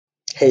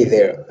Hey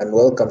there, and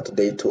welcome to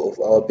day 2 of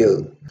our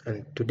build.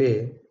 And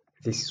today,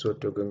 this is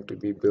what we're going to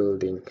be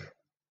building.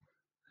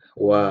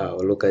 Wow,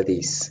 look at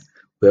this.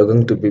 We're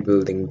going to be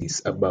building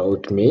this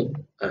about me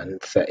and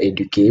the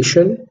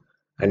education.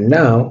 And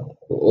now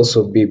we'll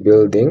also be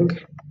building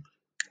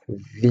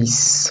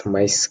this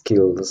my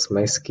skills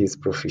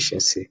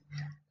proficiency.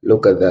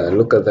 Look at that,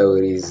 way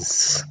it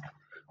is.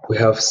 We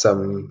have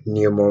some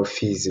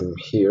neomorphism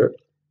here,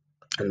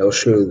 and I'll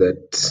show you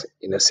that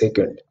in a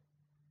second.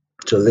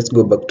 So let's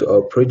go back to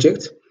our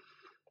project,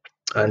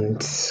 and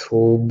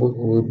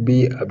we'll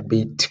be a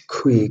bit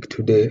quick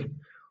today,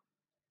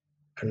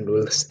 and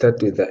we'll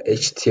start with the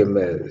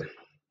HTML.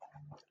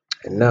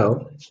 And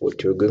now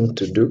what you're going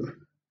to do,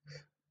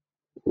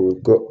 we'll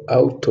go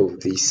out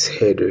of this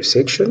header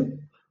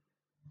section,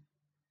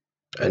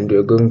 and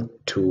we're going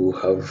to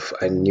have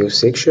a new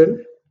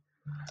section,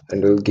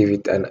 and we'll give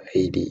it an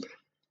ID, and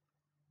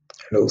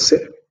we'll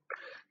say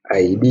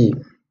ID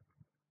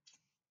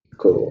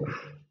equal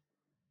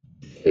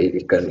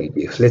ID can we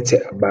give, let's say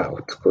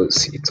about,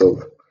 because it's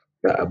all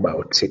the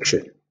about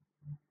section.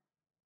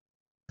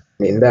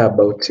 In the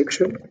about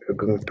section, we're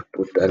going to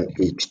put an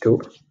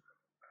h2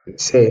 and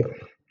say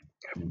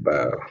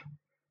about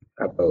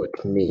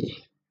me.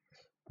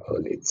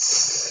 Oh,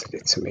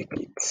 let's make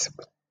it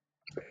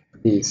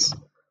this,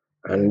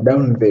 and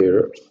down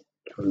there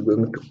we're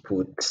going to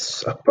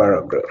put a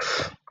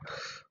paragraph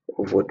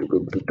of what we're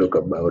going to talk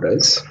about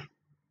us.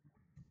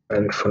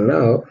 And for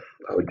now,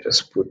 I'll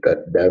just put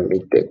that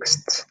dummy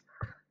text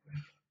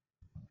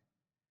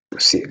to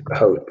see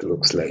how it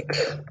looks like.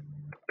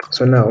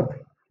 So now,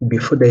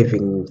 before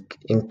diving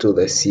into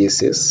the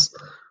CSS,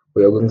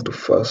 we are going to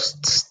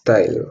first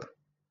we're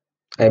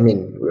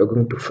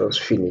going to first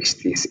finish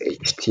this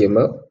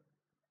HTML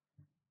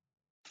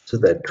so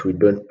that we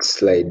don't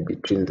slide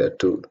between the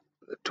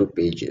two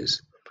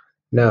pages.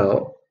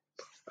 Now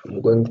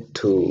I'm going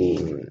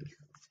to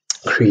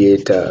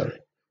create a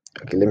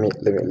okay, let me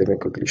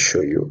quickly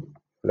show you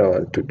what I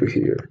want to do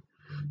here.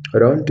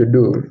 What I want to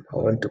do, I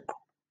want to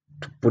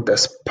put a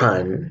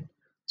span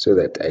so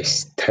that I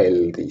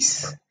style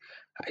this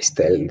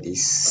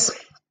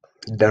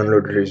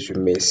download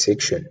resume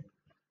section.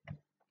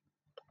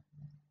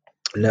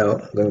 Now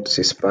I'm going to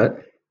say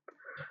span,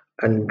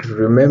 and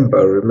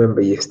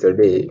remember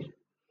yesterday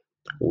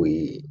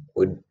we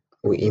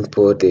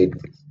imported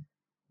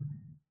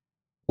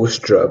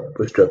bootstrap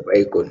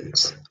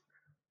icons,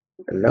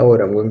 and now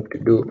what I'm going to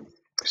do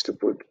is to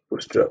put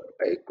bootstrap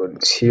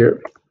icons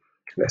here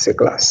as a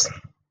class.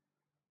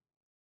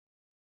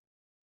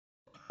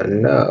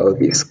 And now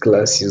this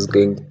class is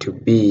going to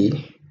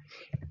be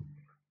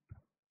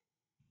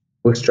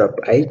bootstrap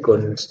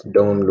icons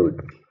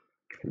download,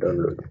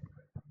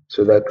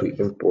 so that we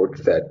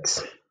import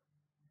that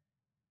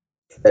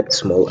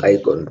small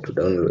icon to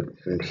download.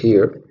 And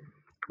here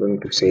I'm going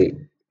to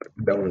say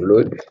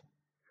download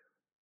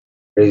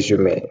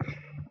resume.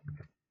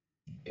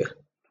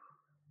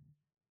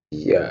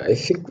 Yeah, I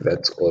think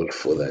that's all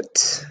for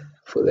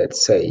that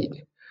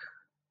side.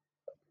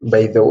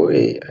 By the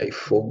way, I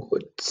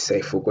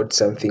forgot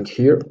something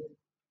here,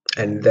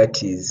 and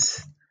that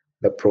is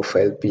the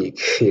profile pic.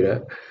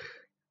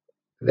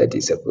 That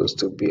is supposed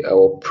to be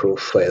our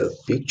profile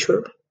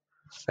picture.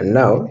 And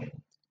now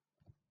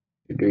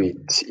to do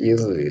it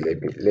easily,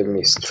 let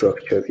me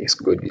structure this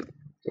code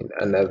in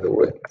another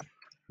way.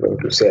 I'm going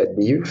to say a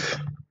div,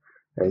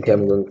 and here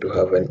I'm going to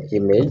have an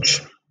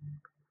image,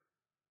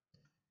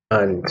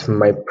 and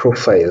my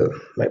profile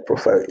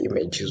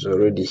image is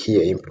already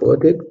here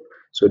imported,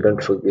 so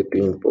don't forget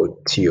to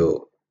import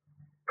your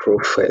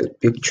profile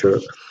picture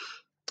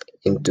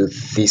into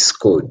this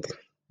code.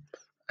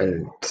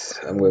 And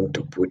I'm going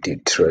to put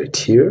it right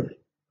here,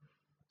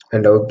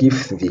 and I'll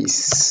give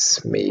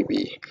this,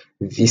 maybe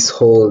this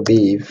whole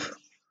div,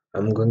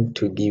 I'm going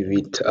to give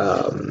it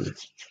a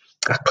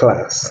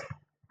class,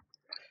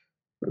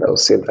 and I'll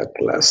set the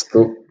class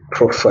to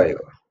profile.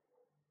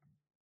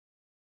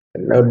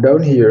 And now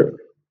down here,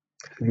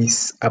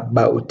 this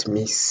about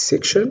me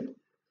section,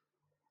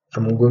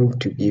 I'm going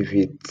to give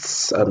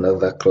it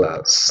another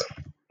class.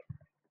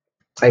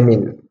 I'm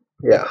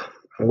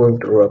going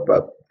to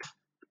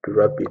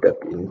wrap it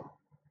up in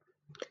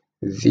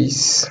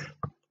this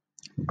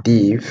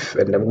div,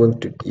 and I'm going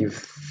to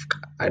give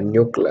a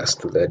new class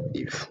to that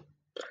div.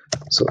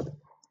 So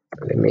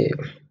let me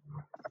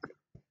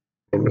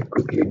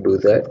quickly do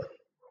that.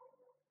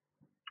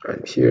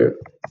 And here,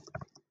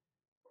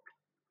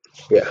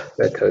 yeah,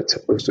 that's how it's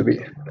supposed to be.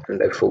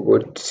 And I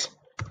forgot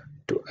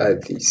to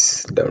add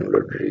this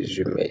download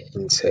resume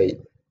inside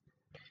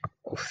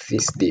of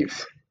this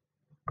div.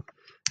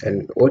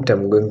 And what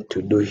I'm going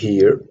to do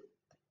here,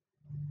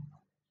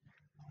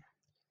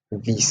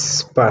 this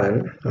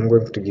span, I'm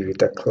going to give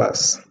it a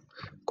class,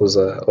 because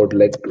I would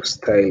like to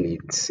style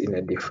it in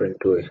a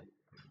different way.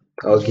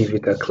 I'll give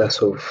it a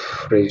class of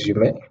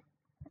resume.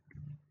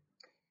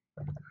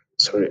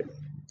 Sorry,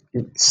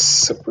 it's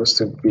supposed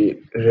to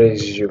be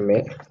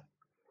resume.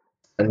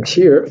 And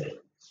here,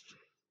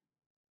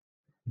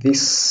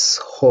 this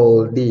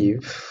whole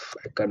div,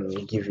 I can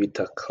give it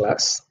a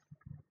class,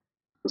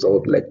 because I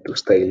would like to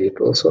style it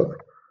also.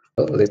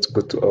 Let's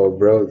go to our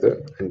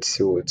browser and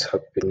see what's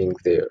happening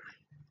there.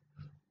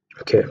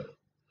 Okay,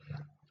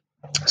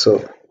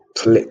 so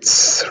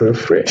let's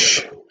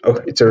refresh. Oh,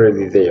 it's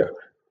already there.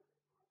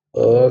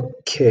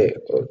 Okay,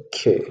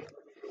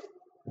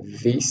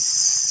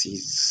 this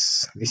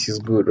is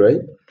good,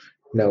 right?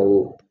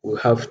 Now we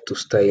have to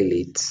style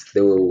it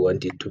the way we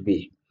want it to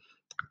be,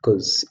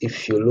 because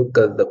if you look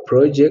at the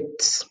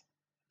project,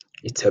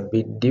 it's a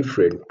bit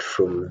different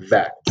from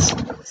that.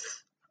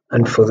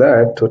 And for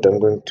that, what I'm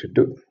going to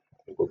do,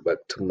 go back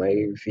to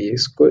my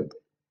VS Code,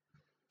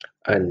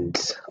 and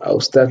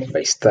I'll start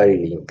by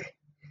styling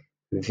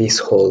this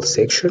whole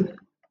section.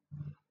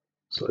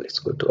 So let's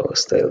go to our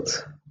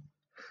styles,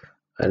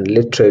 and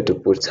let's try to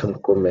put some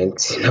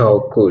comments in our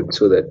code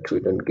so that we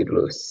don't get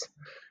lost.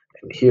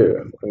 And here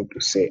I'm going to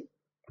say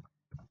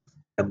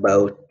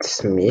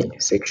about me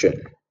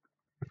section,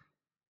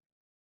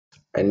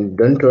 and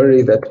don't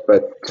worry, that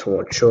part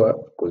won't show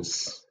up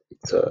because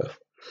it's a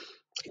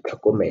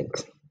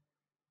comment.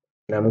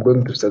 And I'm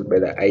going to start by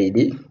the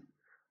ID,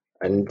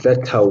 and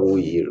that's how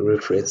we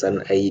reference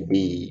an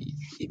ID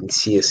in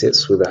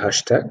CSS with a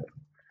hashtag.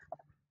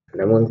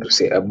 And I'm going to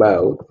say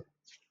about,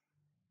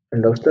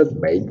 and I'll start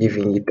by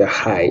giving it a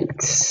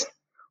height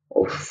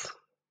of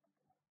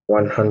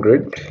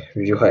 100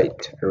 view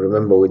height. And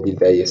remember, we did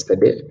that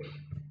yesterday.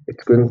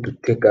 It's going to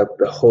take up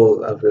the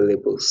whole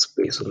available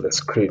space on the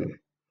screen.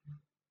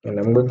 And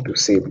I'm going to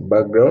say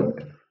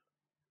background,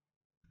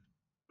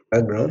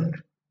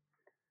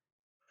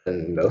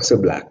 and also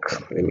black.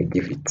 Let me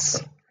give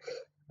it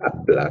a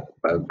black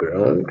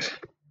background.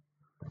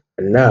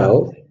 And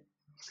now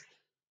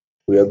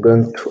we are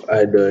going to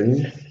add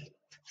on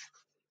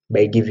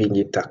by giving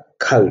it a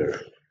color.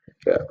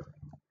 Yeah.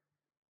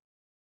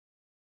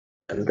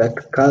 And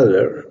that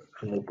color,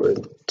 I'm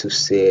going to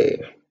say,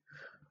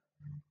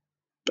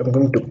 I'm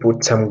going to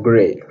put some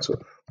gray, so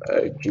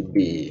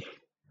RGB,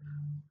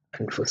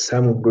 and for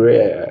some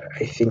gray,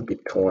 I think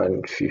it's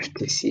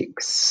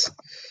 156,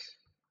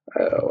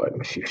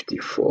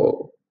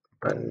 154,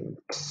 and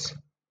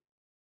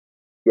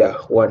yeah,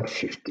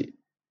 150.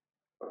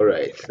 All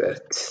right,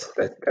 that's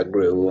the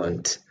gray we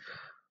want.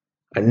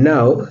 And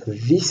now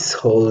this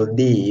whole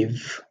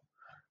div,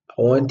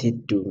 I want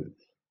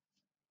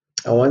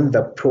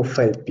the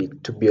profile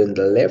pic to be on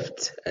the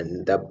left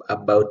and the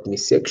about me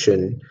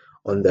section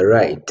on the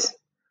right.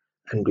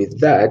 And with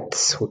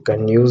that, we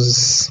can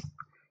use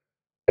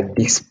a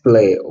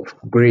display of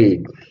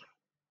grid.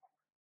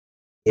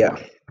 Yeah,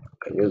 we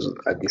can use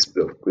a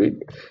display of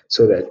grid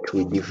so that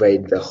we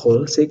divide the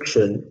whole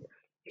section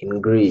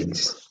in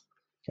grids.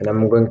 And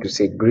I'm going to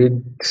say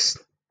grids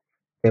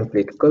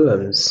template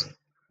columns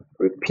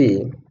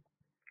repeat,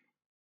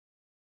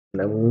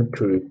 and I'm going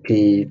to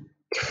repeat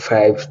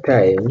 5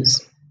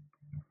 times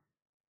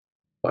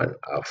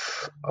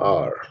 1/2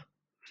 R.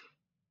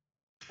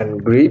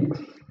 And grid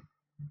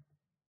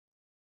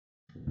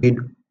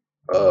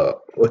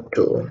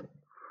auto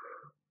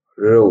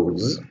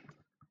rows,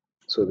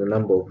 so the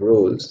number of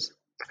rows,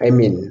 I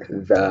mean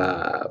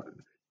the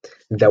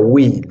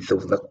width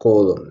of the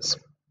columns,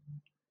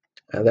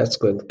 and that's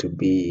going to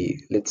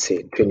be, let's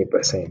say,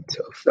 20%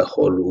 of the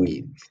whole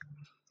width.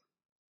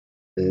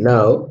 And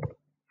now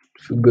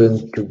if we're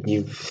going to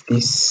give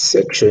this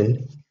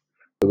section,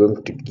 we're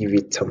going to give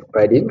it some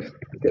padding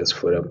just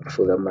for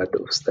the matter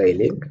of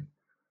styling.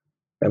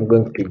 I'm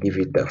going to give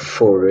it a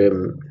 4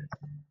 rem,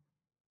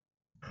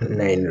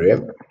 9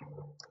 rem,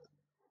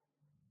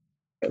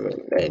 I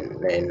mean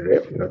 9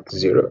 rem, not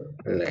 0,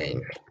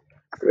 9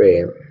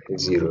 rem,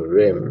 0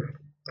 rem,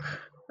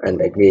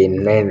 and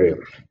again 9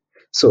 rem.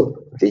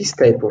 So this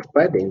type of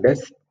padding,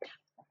 that's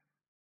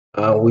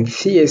with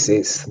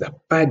CSS, the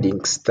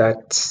padding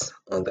starts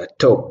on the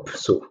top.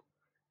 So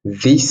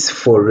this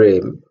 4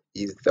 rem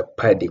is the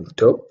padding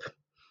top,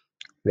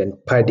 then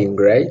padding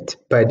right,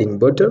 padding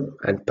bottom,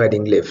 and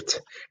padding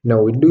left.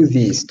 Now we do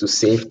this to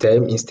save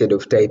time. Instead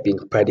of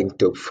typing padding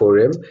top 4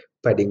 rem,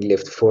 padding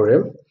left 4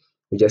 rem,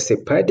 we just say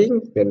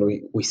padding, then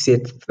we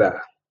set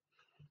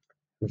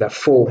the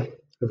four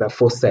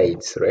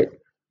sides, right?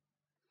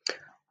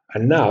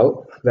 And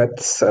now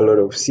that's a lot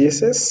of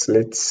CSS.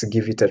 Let's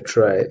give it a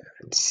try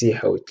and see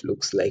how it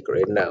looks like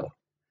right now.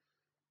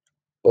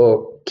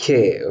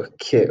 Okay.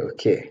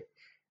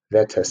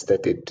 That has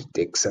started to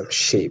take some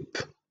shape.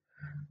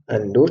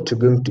 And what we're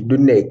going to do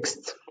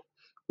next,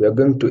 we are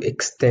going to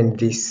extend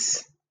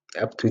this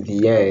up to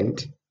the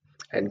end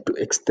and to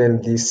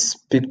extend this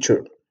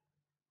picture.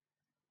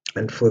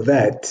 And for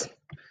that,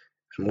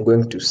 I'm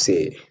going to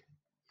say,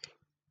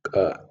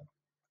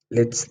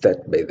 let's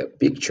start by the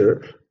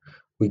picture.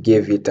 We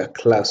gave it a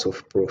class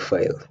of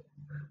profile.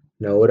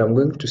 Now what I'm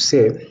going to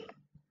say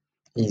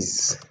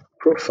is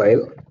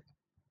profile,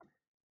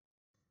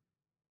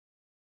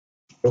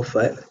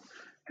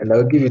 and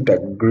I'll give it a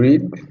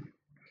grid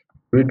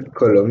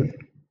column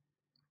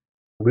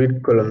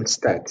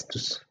start to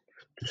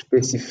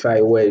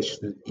specify where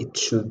it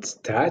should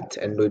start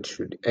and where it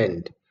should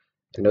end.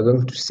 And I'm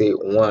going to say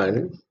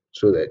 1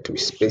 so that we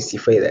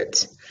specify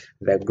that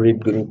the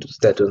grid going to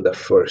start on the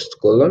first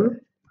column,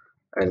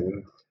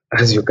 and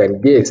as you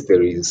can guess,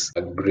 there is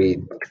a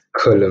grid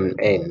column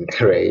end,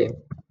 right?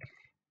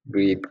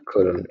 Grid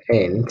column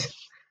end,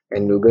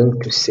 and we're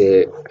going to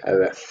say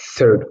the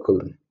third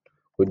column.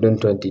 We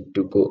don't want it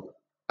to go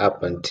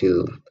up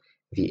until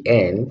the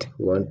end.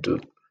 We want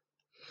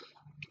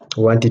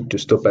it to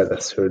stop at the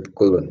third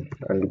column,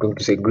 and we're going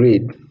to say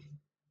grid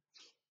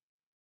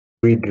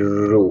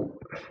row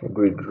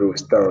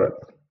start,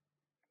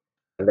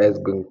 and that's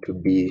going to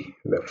be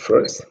the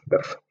first.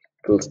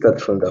 It will start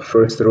from the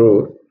first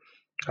row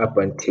up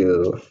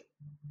until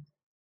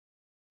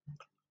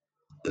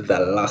the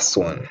last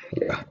one.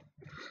 Yeah,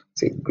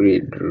 say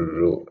grid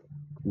row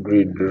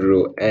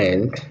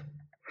end.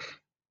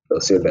 I'll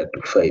say that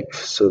to 5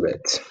 so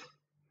that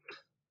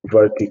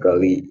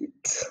vertically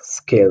it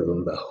scales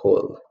on the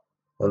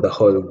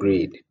whole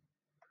grid.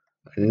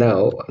 And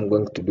now I'm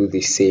going to do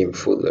the same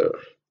for the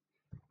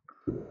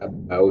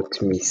about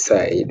me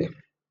side,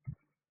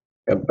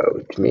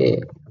 about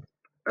me,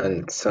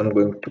 and so I'm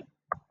going to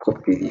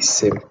copy the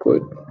same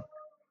code.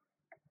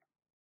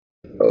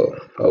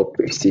 I'll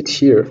paste it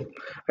here,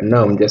 and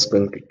now I'm just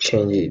going to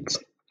change it.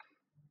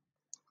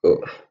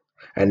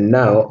 And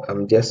now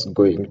I'm just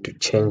going to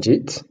change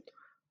it,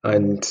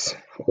 and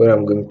what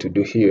I'm going to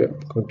do here,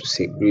 I'm going to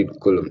say grid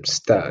column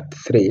start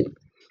 3,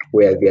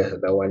 where the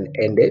other one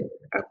ended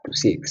up to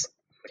 6.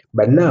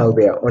 But now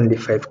there are only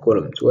 5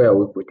 columns. Where are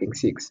we putting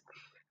 6?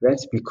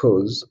 That's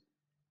because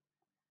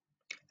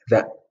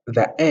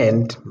the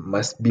end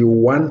must be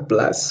 1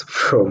 plus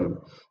from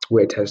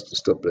where it has to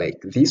stop.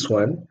 Like this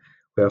one,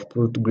 we have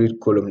put grid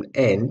column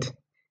end.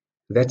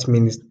 That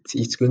means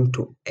it's going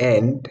to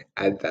end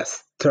at the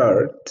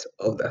start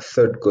of the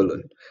third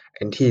column,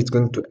 and here it's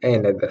going to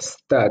end at the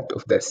start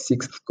of the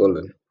 6th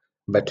column,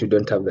 but we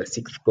don't have the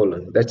 6th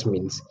column. That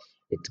means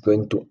it's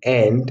going to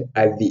end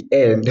at the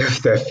end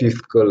of the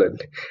 5th column.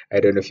 I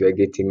don't know if you're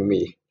getting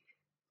me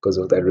because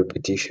of that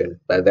repetition,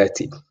 but that's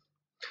it.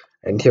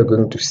 And here we're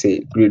going to say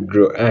grid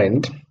row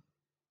and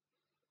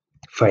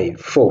 4.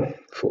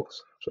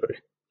 Sorry,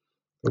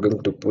 we're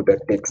going to put a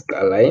text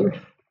align.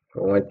 I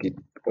want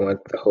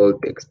the whole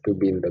text to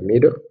be in the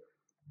middle.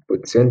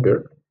 Put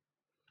center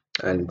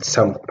and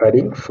some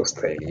padding for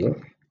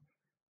styling.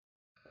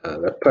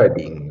 The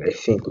padding, I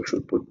think we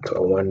should put a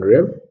 1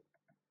 rem.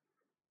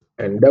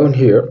 And down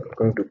here, I'm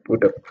going to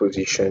put a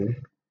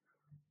position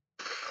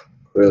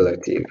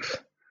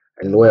relative.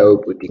 And where are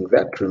we putting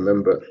that?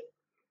 Remember,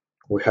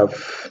 we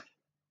have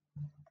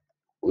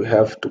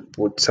to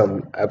put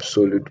some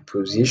absolute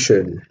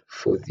position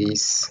for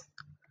this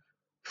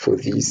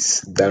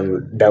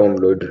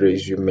download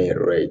resume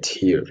right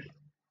here.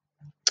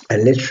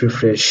 And let's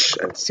refresh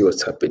and see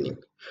what's happening.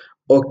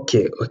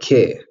 Okay,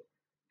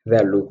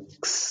 that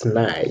looks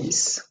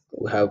nice.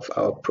 We have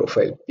our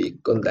profile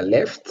pic on the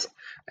left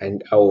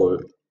and our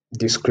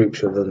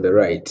description on the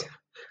right.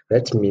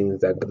 That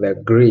means that the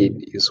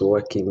grid is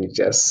working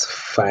just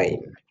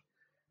fine.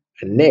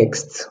 And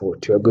next,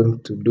 what we are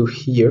going to do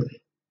here,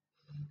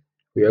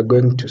 we are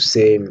going to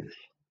say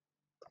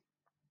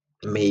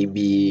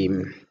maybe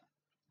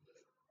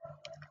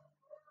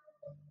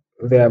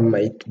there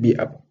might be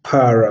a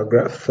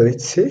paragraph,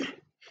 let's say.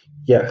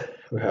 Yeah,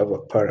 we have a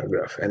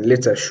paragraph, and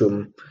let's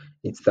assume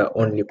it's the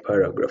only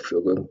paragraph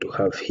you're going to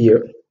have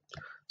here.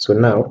 So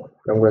now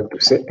I'm going to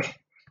say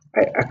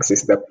I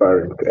access the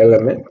parent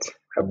element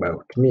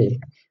about me.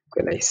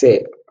 Then I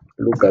say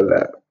look at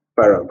the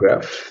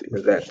paragraph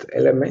in that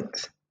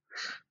element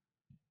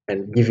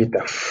and give it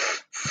a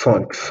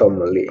font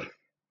family.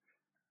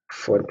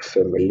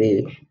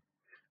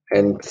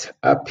 And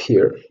up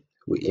here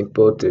we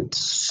imported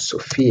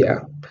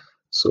Sophia,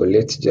 so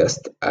let's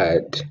just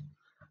add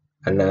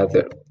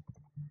another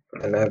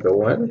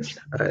one,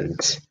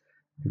 and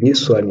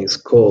this one is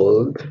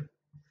called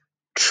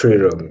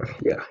Trirong.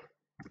 Yeah,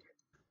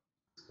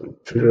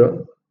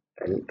 Trirong,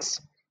 and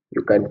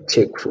you can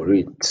check for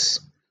it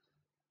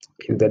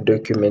in the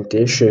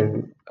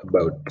documentation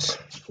about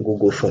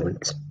Google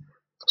Fonts.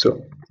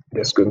 So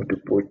just going to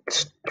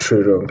put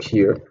Trirong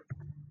here,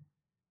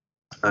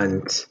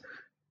 and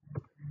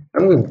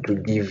I'm going to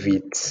give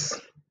it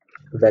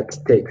that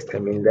text.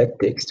 That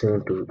text, I'm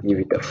going to give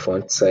it a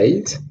font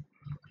size,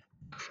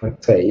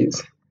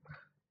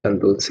 and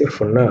we'll say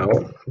for now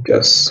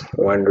just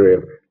 1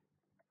 rem.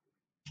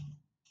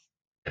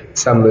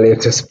 Some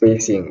letter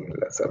spacing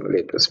so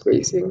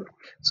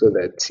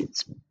that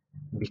it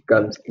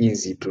becomes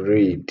easy to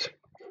read,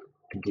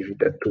 to give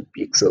it a 2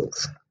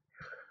 pixels.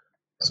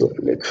 So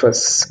let's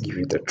first give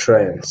it a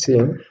try and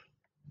see.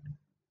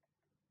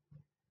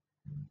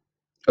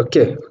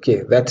 Okay,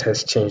 that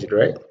has changed,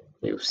 right?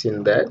 You've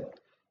seen that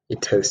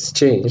it has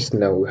changed.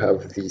 Now we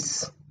have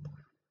this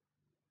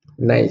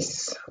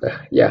nice,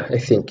 yeah, I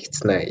think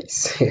it's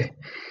nice.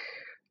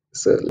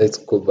 So let's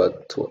go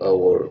back to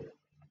our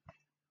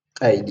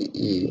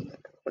IDE,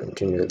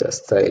 continue the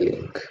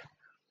styling.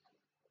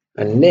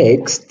 And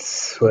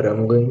next, what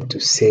I'm going to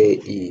say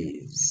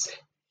is,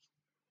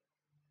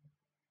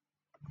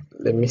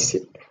 let me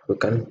see, we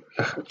can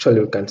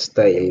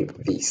style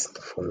this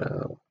for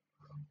now.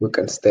 we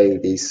can style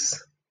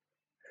this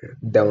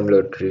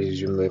download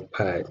resume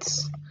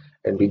parts,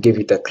 and we give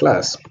it a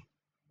class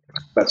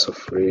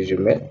of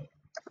resume,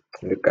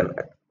 and you can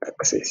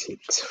access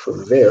it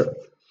from there.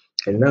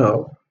 And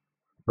now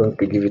I'm going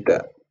to give it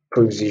a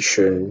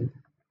position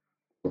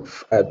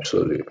of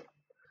absolute.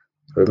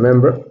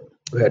 Remember,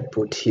 we had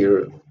put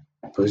here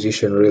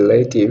position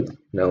relative.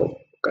 Now you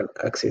can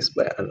access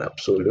by an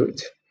absolute.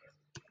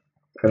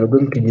 And we're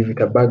going to give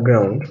it a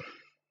background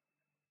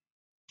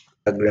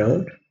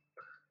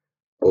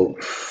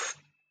of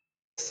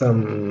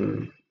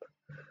some,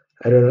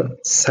 I don't know,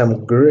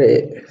 some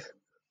gray,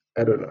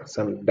 I don't know,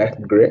 some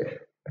dark gray.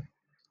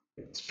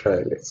 Let's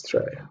try.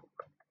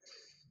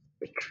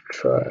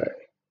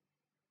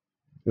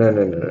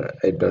 No,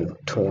 I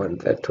don't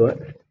want that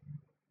one.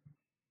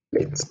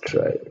 Let's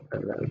try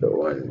another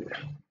one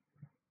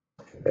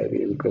that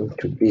is going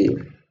to be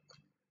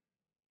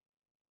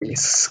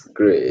this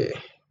gray.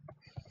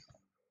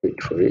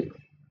 Wait for it.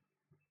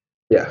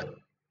 Yeah,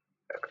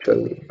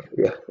 actually,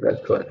 yeah,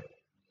 that one.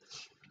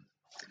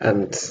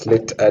 And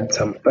let's add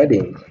some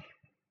padding.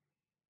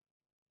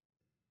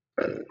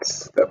 And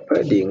the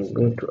padding, I'm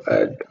going to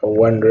add a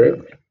 1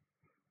 rem,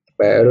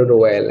 but I don't know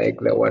why I like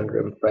the 1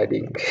 rem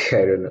padding.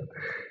 I don't know.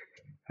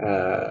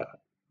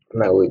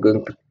 Now we're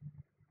going to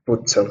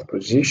put some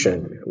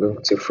position. We're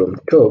going to say from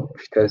top,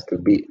 it has to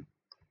be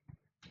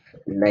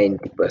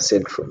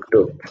 90% from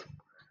top.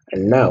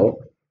 And now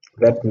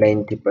that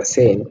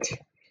 90%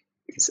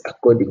 is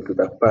according to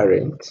the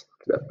parent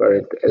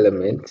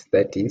element,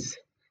 that is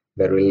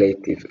the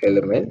relative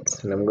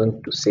element. And I'm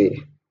going to say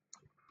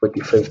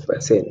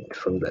 45%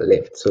 from the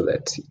left, so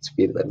that it's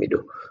be in the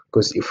middle.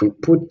 Because if we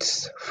put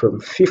from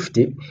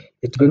 50,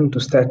 it's going to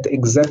start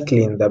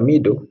exactly in the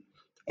middle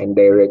and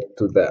direct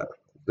to the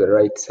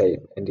right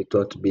side, and it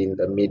won't be in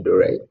the middle,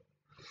 right?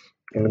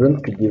 I'm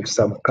going to give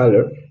some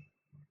color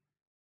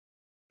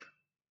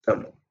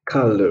of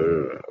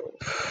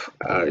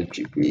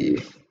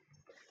RGB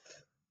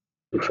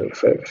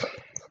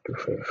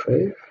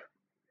 255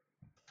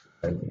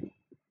 and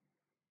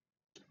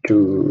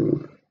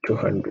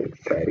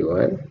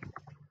 231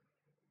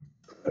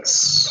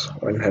 plus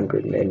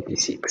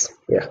 196.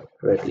 Yeah,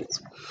 that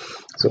is.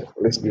 So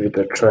let's give it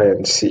a try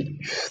and see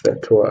if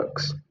that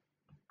works.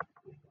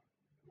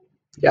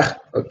 Yeah,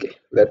 okay,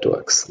 that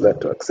works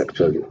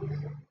actually.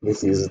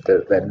 This is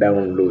the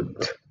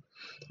download.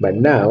 But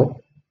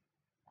now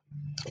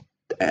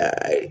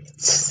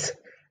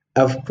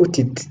I've put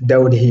it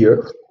down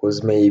here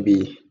because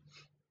maybe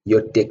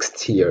your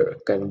text here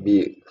can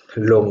be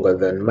longer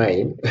than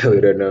mine.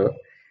 We don't know.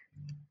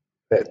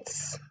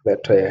 That's why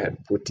I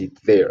had put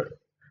it there.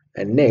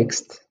 And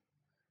next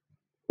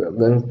we're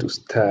going to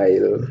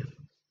style.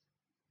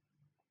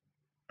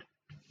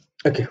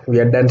 Okay, we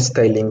are done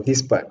styling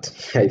this part,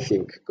 I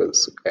think,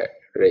 because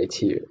right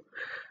here.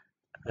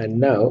 And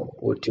now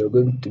what you're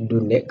going to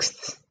do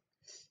next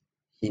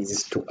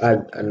is to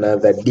add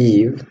another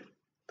div,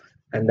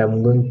 and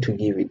I'm going to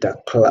give it a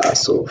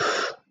class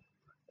of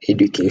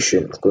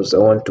education because I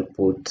want to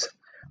put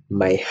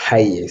my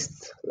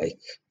highest, like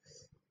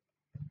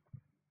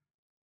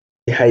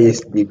the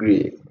highest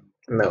degree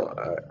now,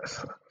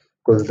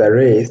 because the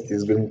rest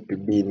is going to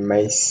be in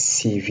my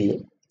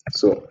CV,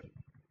 so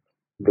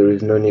there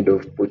is no need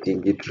of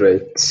putting it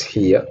right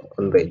here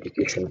on the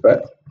education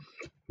part.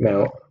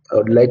 Now I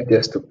would like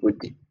just to put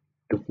the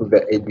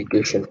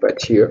education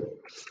part here,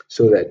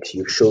 so that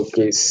you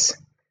showcase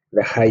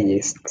the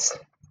highest,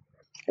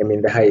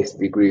 the highest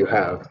degree you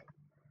have.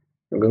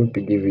 I'm going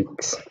to give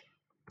it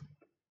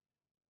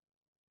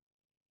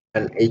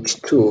an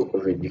H2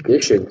 of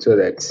education, so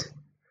that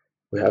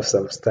we have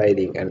some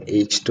styling, and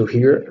H2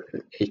 here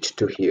and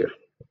H2 here.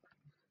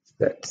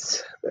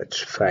 That's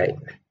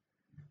fine.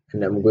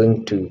 And I'm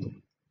going to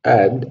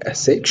add a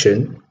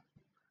section.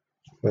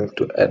 I'm going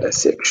to add a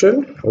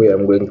section where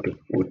I'm going to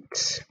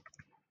put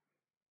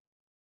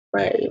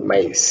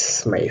my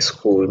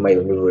school, my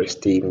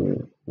university,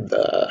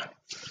 the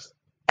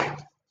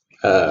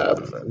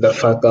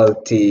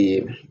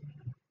faculty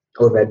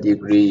or the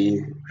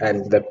degree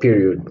and the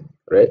period,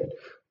 right?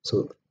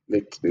 So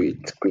let's do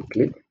it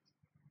quickly.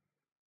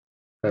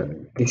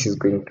 And this is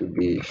going to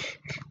be,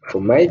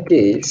 for my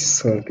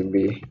case, going to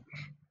be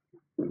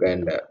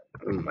Uganda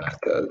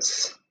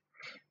Masters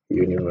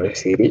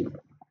University,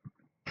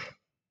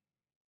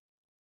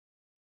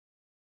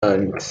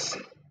 and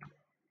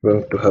I'm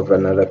going to have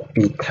another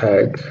P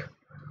tag.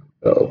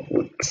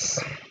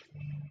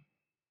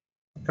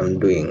 I'm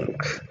doing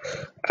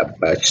a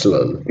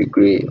bachelor's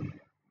degree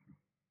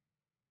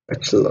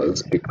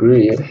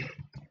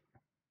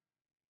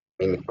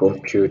in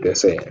computer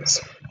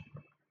science.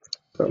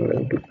 So I'm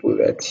going to put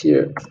that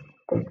here,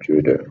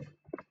 computer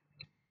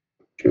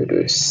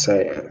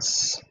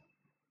science.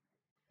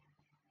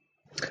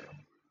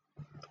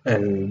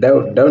 And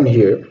down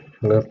here,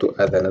 I'm going to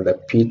add another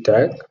P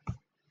tag,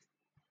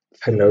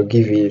 and I'll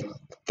give it,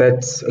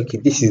 that's okay.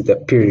 This is the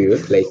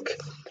period, like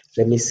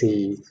let me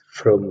say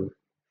from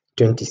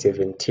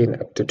 2017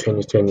 up to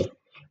 2020.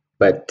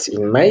 But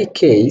in my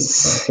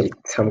case,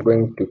 I'm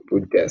going to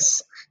put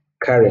just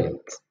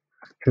current,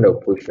 and I'll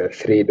put the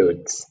 3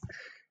 dots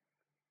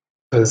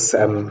because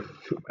I'm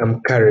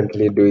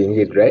currently doing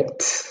it,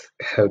 right?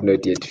 I have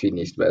not yet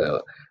finished,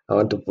 but I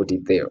want to put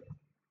it there.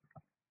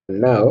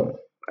 Now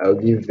I'll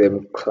give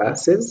them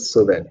classes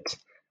so that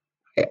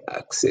I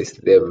access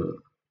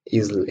them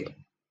easily.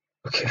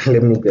 Okay,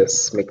 let me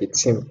just make it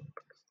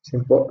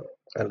simple,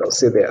 and I'll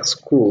say their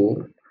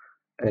school,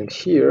 and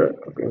here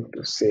I'm going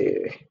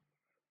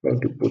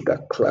to put a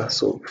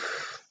class of,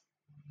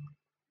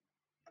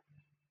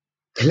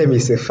 let me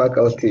say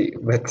faculty,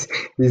 but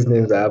these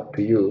names are up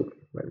to you.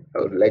 But I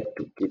would like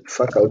to keep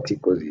faculty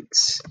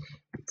because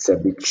it's a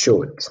bit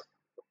short.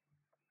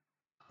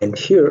 And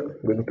here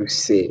I'm going to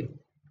say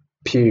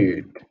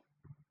period.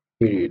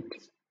 Yeah,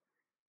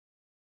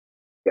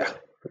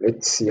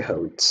 let's see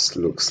how it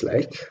looks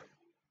like.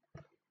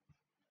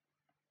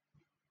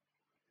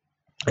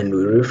 And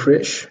we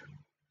refresh.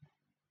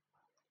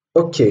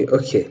 Okay,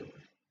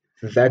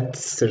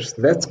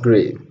 that's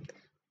great.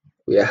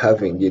 We are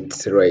having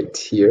it right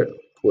here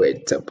where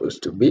it's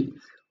supposed to be,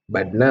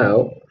 but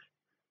now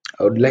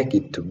I would like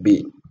it to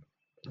be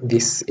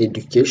this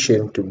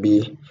education to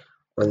be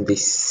on the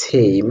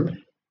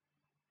same,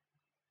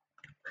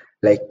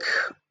 like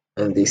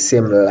on the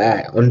same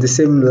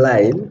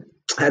line,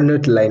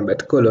 not line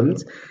but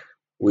columns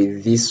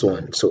with this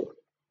one. So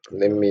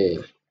let me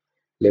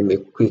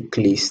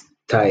quickly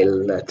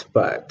style that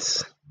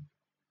part.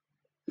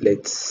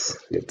 Let's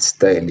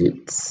style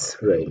it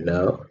right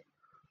now,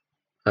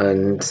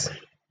 and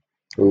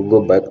we'll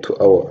go back to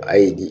our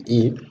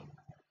IDE.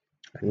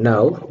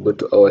 Now go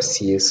to our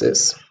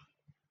CSS,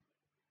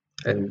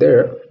 and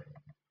there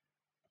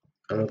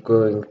I'm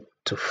going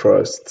to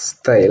first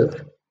style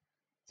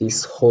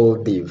this whole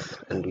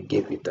div, and we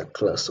gave it a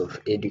class of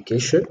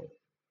education.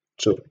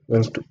 So I'm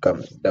going to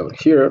come down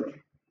here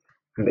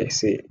and I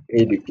say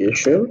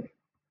education,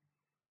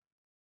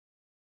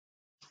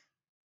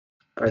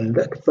 and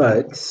that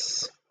part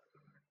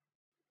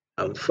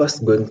I'm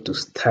first going to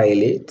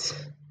style it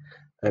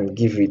and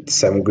give it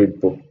some grid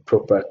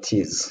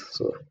properties.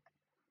 So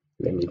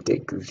let me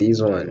take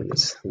these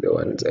ones, the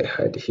ones I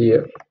had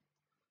here,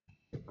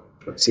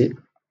 see,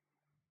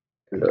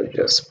 and I'll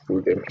just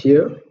put them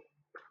here.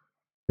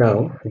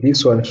 Now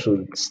this one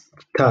should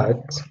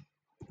start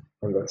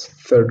on the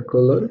 3rd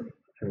column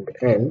and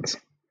end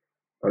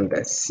on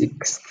the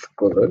 6th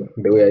column,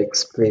 the way I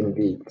explained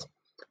it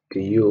to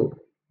you,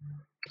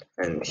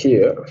 and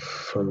here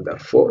from the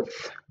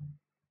 4th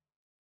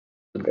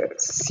to the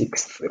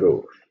 6th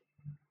row.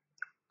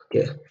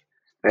 Okay,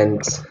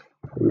 and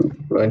we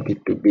want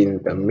it to be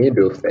in the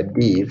middle of the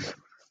div.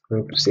 I'm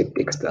going to say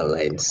text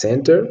align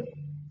center,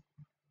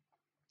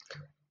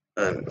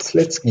 and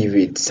let's give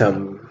it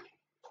some,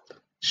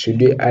 should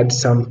we add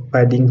some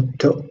padding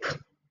top?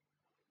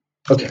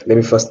 Okay, let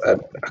me first add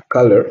a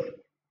color.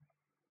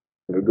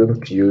 We're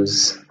going to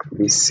use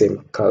this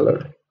same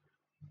color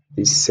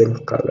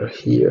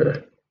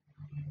here.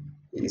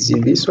 Is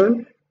it this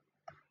one?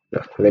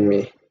 No, let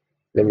me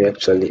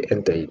actually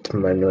enter it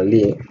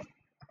manually,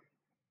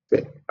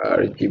 the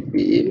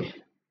RGB,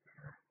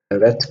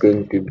 and that's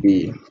going to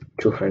be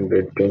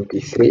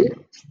 223,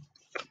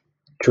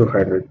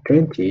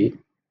 220,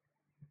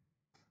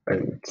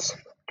 and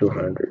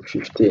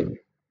 215.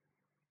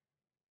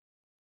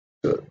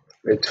 So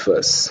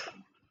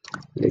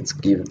let's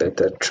give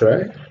that a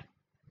try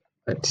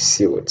and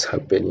see what's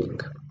happening.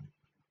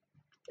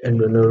 And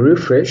when I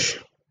refresh,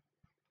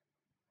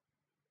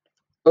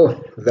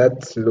 oh,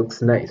 that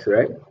looks nice,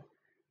 right?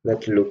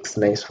 That looks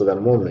nice for the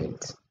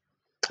moment.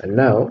 And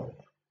now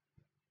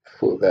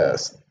for the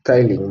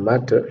styling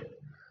matter,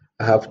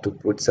 I have to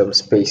put some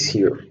space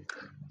here.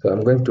 So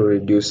I'm going to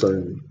reduce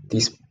on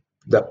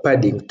the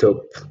padding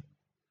top of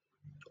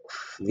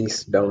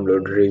this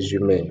download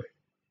resume,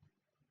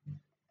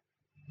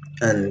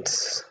 and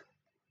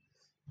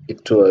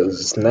it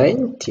was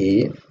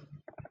 90.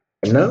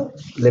 Now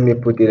let me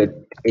put it at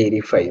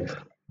 85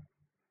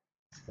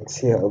 and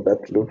see how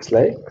that looks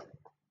like.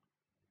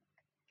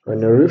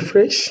 When I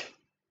refresh,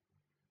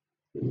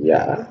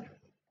 yeah,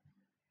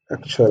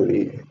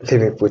 actually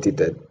let me put it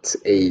at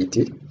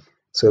 80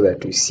 so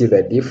that we see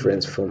the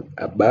difference from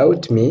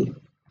about me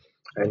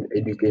and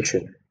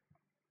education.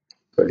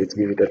 So let's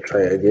give it a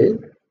try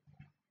again.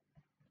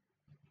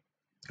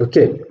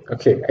 Okay,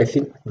 I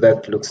think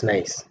that looks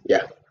nice.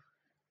 Yeah,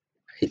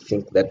 I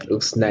think that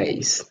looks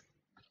nice.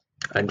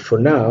 And for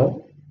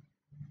now,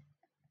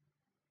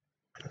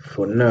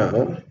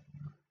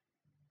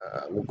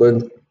 I'm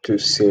going to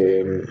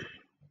say,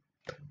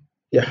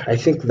 yeah, I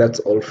think that's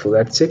all for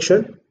that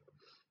section.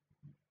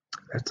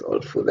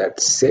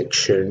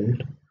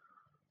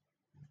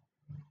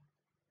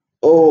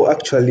 Oh,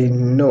 actually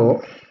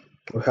no,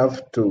 we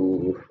have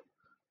to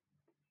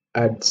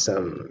add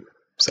some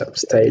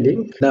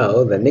styling.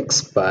 Now the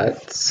next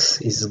part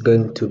is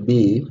going to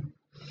be,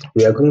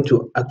 we are going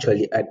to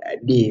actually add a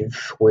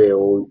div where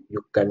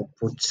you can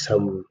put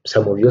some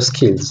of your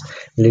skills.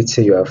 Let's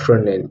say you are a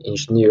front-end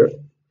engineer,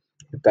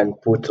 you can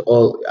put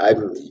all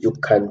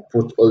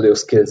your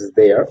skills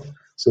there.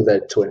 so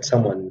that when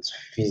someone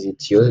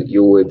visits your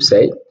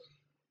website,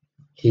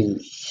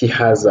 he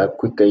has a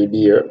quick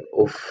idea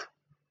of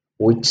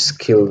which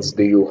skills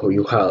do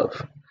you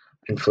have.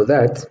 And for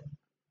that,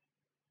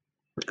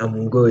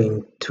 I'm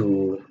going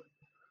to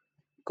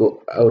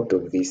go out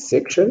of this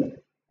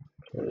section.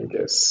 Let me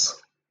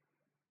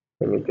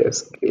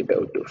just get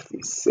out of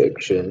this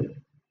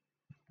section,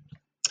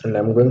 and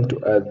I'm going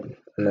to add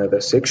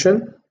another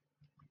section.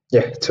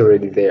 Yeah, it's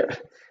already there.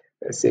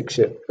 A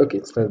section. Okay,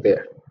 it's not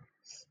there.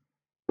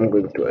 I'm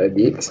going to add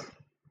it.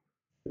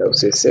 I'll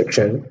say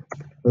section.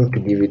 I'm going to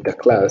give it a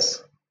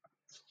class.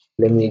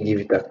 Let me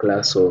give it a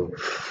class of,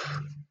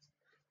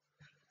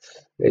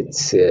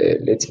 let's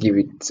give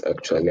it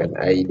actually an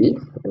ID,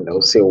 and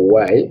I'll say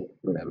Y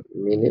in a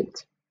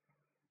minute.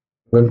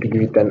 I'm going to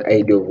give it an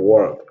ID of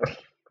work.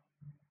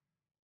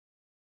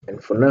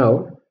 And for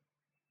now,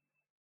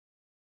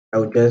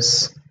 I'll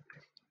just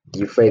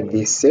divide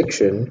this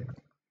section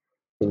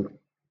in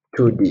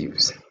two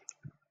divs.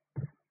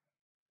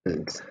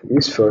 And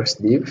this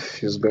first div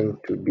is going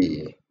to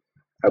be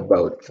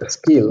about the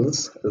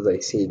skills, as I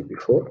said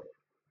before.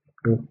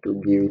 I'm going to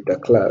give it a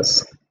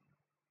class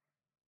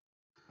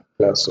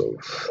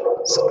of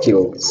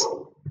skills,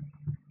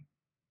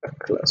 a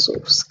class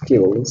of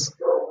skills.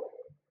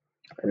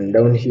 And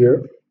down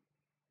here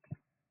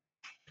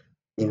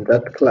in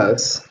that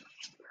class,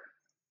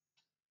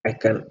 I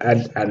can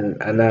add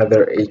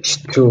another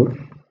h2.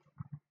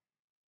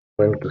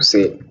 I'm going to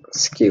say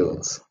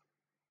skills.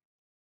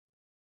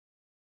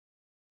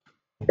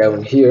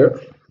 Down here,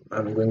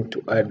 I'm going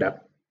to add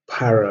a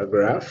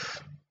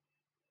paragraph.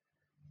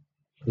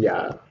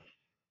 Yeah,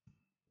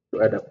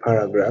 to add a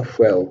paragraph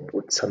where I'll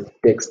put some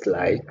text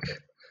like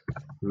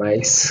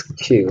my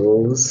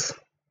skills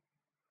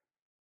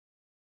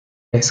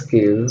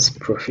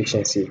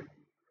proficiency,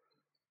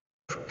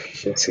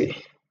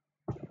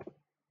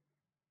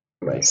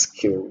 my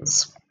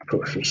skills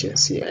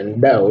proficiency. And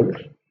down,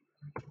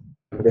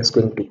 I'm just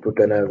going to put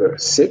another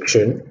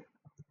section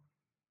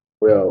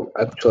where I'll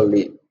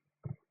actually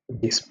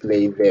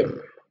display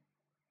them.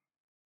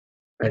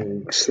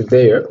 And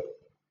there,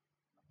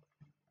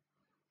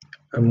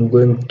 I'm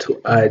going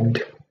to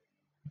add,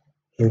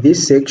 in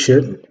this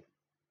section,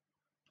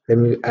 let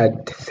me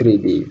add 3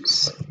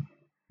 divs.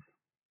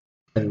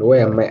 And why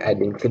am I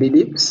adding 3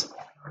 divs?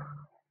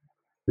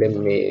 Let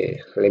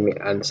me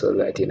answer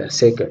that in a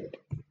second.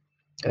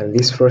 And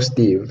this first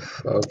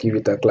div, I'll give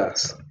it a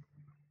class.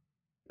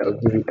 I'll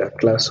give it a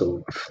class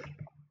of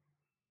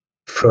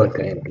front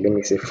end. Let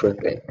me say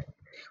front end.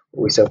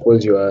 We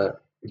suppose you are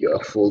a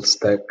full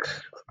stack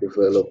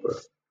developer.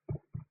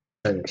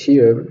 And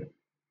here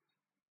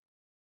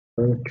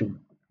I'm going to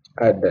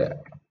add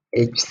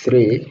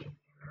h3.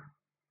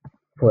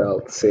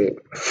 Well, say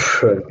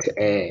front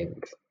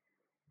end.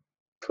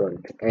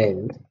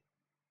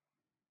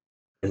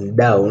 And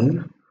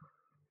down,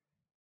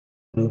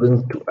 I'm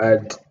going to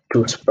add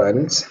 2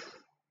 spans.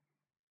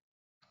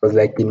 Because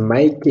like in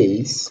my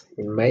case,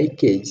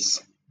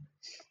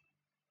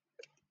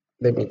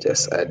 let me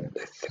just add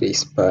 3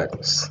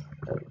 spans,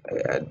 and I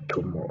add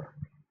 2 more.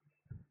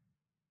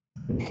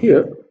 And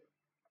here,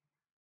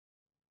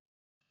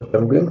 what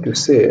I'm going to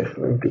say, I'm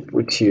going to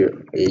put here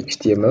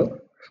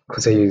HTML,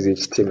 because I use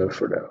HTML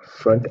for the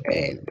front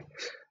end.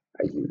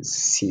 I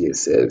use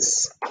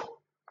CSS.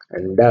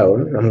 And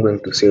down, I'm going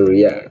to say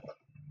React.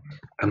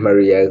 I'm a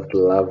React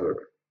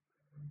lover.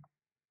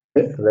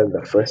 Okay, that's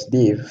the first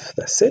div.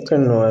 The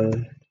second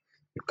one,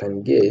 you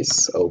can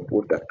guess, I'll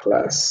put a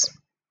class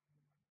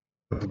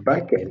of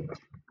backend,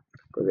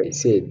 because I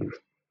said,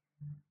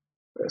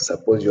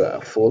 suppose you are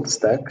a full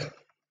stack.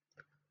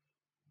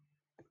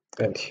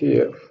 And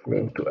here I'm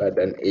going to add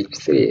an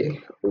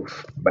h3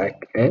 of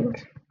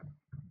backend.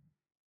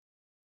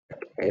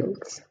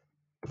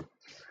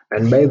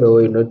 And by the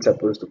way, you're not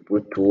supposed to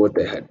put what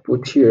I had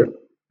put here.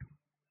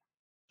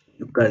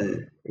 You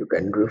can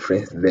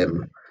reference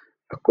them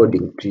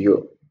according to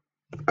your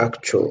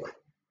actual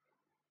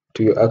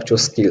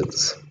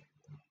skills.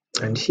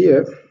 And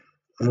here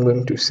I'm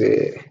going to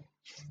say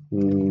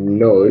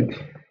Node.js.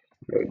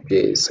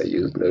 I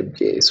use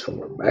Node.js for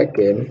my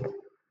backend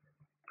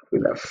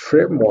with a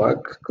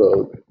framework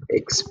called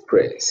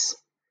Express.js.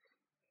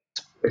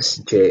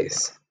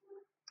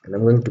 And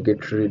I'm going to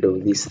get rid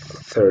of this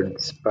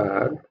third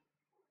span.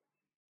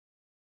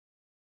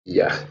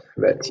 Yeah,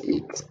 that's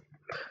it.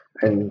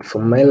 And for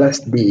my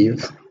last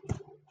div,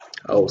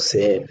 I'll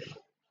say,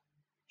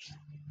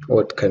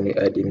 what can we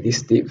add in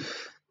this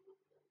div?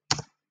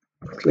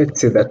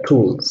 Let's say the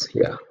tools.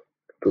 Yeah,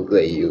 tools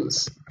I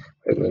use.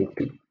 I'm going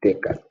to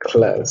take a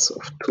class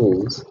of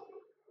tools.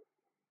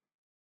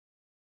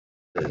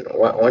 And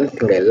one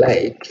thing I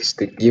like is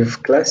to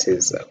give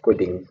classes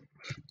according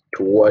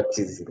to what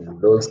is in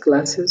those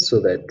classes, so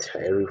that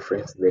I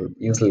reference them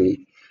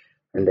easily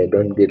and I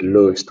don't get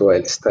lost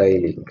while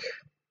styling.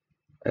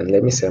 And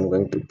let me say I'm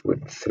going to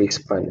put 3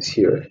 spans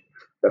here.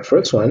 The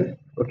first one,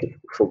 okay,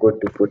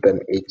 forgot to put an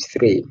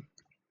h3.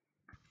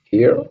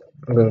 Here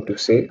I'm going to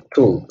say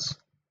tools.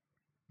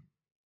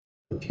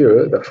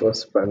 Here the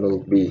first span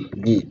will be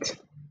Git.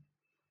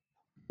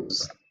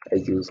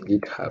 use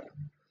GitHub.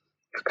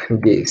 You can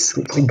guess.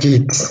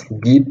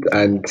 Git,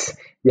 and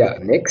yeah,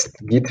 next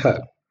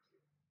GitHub.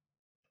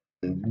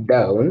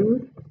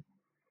 Down,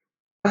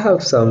 I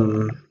have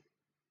some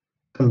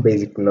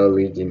basic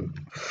knowledge in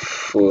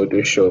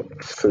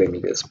Photoshop. So let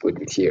me just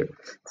put it here.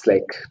 It's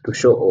like to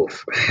show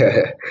off.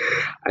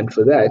 And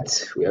for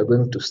that, we are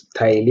going to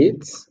style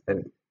it,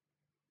 and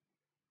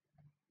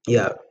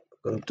yeah,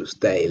 going to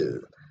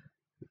style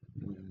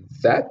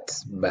that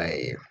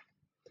by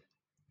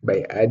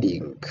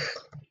adding.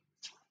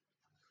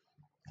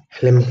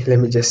 Let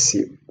me just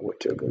see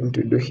what you're going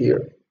to do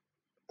here.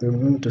 We're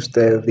going to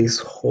style this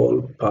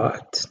whole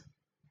part,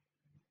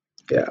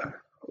 yeah,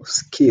 of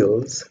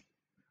skills,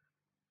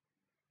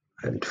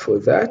 and for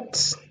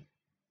that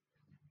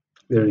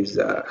there is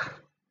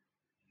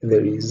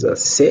a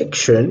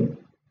section.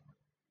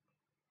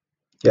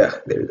 Yeah,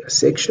 there is a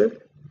section.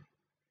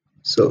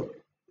 So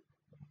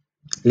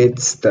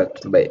let's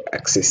start by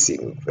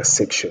accessing the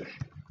section.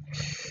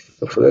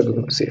 So for that, I'm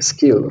going to say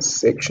skills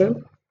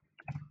section,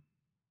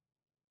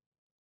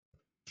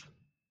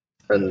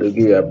 and we'll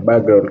give you a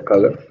background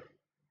color,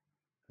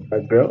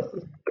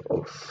 background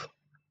of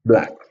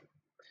black.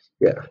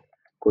 Yeah,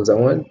 because I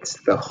want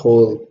the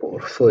whole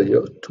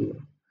portfolio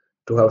to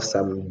have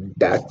some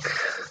dark,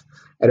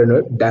 I don't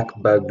know, dark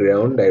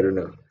background, I don't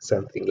know,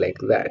 something like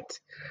that.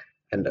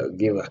 And I'll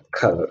give a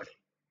color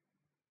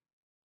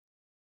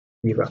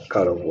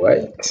of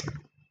white.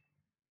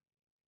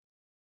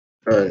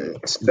 And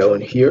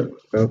down here,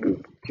 I'm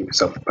going to give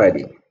some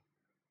padding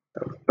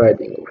of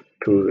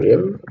 2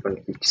 rem on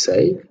each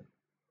side,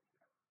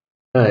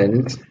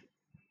 and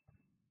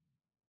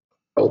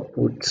I'll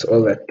put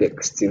all the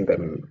text in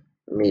the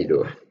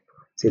middle.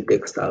 Say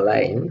text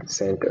align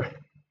center.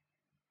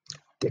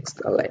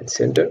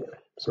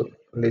 So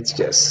let's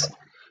just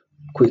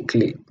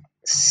quickly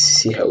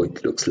see how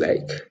it looks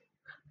like,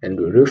 and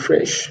we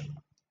refresh.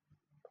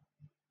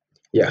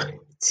 Yeah,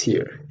 it's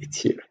here.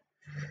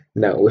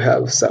 Now we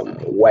have some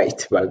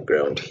white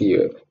background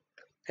here,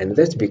 and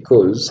that's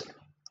because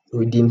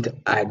we didn't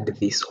add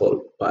this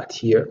whole part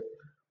here.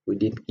 We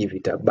didn't give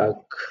it a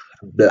black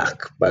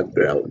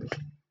background.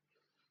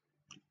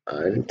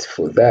 And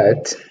for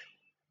that,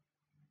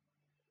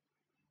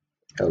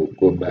 I'll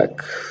go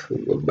back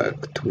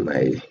to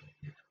my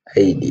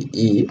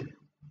IDE,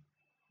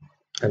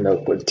 and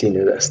I'll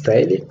continue the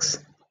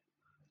stylings,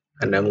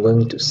 and I'm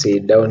going to say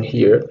down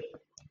here,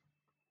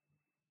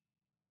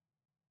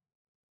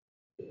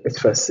 let's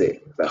first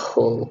say the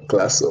whole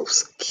class of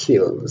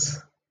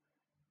skills.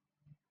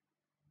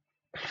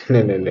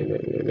 No.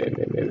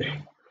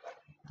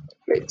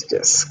 Let's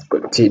just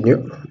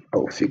continue.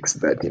 I'll fix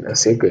that in a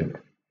second.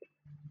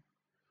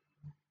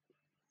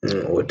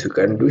 What we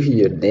can do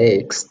here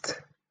next,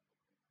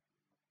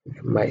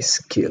 my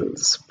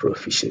skills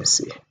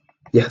proficiency.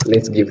 Yeah,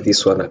 let's give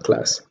this one a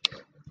class,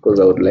 because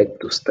I would like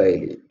to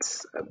style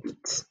it a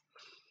bit,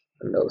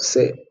 and I'll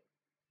say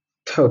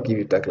I'll give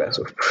it a class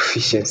of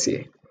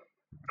proficiency.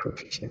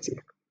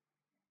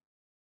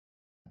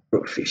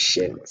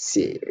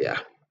 Yeah,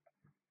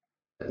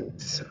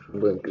 and I'm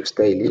going to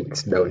style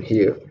it down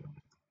here,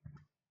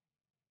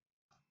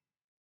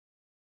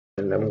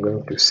 and I'm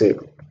going to say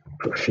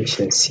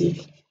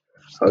proficiency.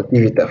 I'll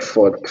give it a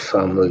font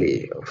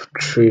family of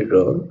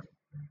Trirong.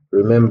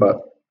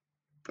 Remember,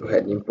 we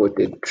had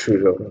imported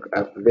Trirong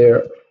up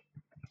there,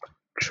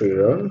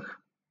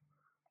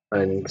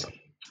 and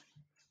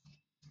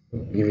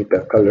give it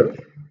a color.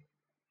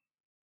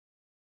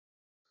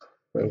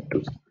 I'm going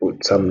to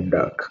put some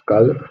dark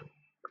color,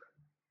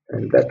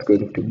 and that's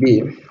going to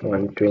be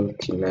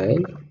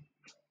 129,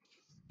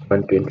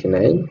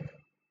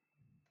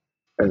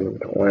 and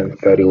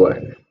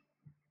 131.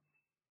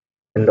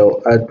 And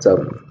I'll add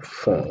some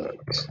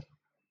font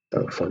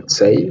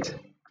size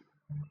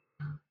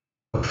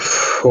of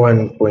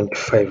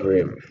 1.5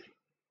 rem.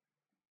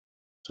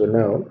 So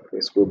now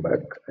let's go back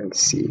and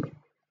see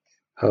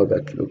how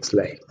that looks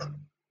like.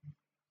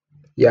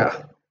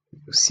 Yeah,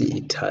 you see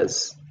it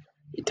has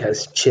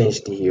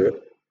changed here.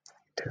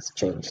 It has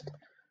changed.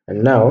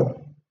 And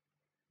now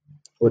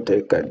what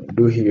I can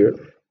do here,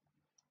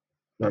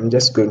 I'm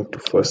just going to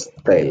first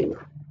style.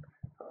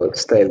 I'll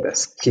style the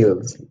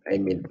skills, I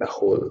mean the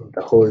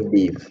whole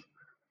div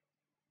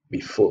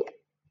before.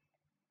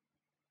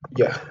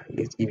 Yeah,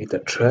 let's give it a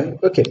try.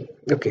 Okay,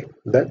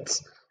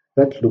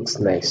 that looks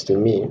nice to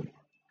me.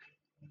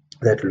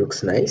 That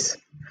looks nice.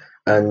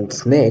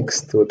 And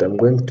next, what I'm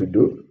going to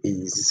do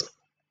is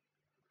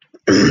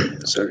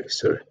sorry,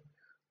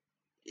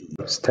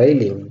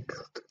 styling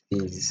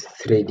these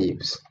 3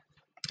 divs,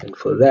 and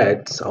for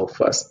that I'll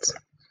first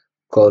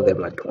call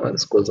them at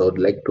once, because I would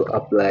like to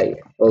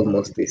apply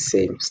almost the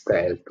same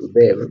style to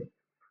them.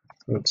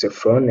 It's a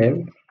front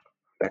end,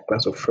 the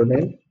class of front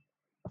end,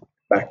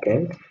 back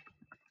end.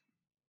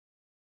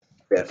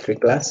 There are 3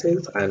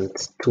 classes and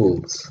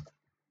tools.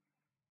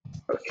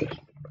 Okay,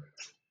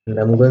 and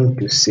I'm going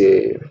to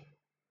say,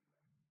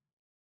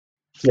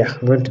 yeah,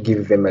 I'm going to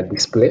give them a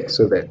display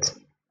so that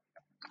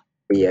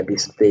they are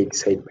displayed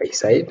side by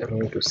side. I'm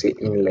going to say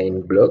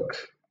inline block,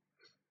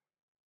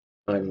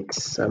 and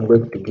I'm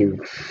going to give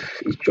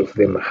each of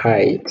them a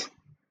height.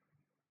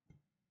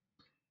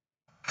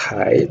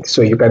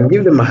 So you can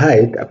give them a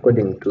height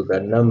according to the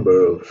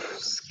number of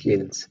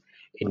scales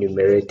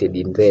enumerated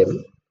in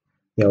them.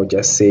 I'll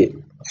just say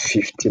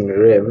 15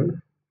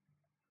 rem.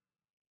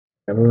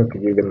 I'm going to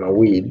give them a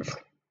width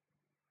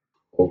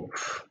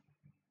of,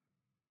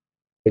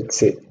 let's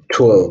say,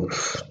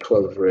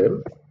 12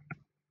 rem.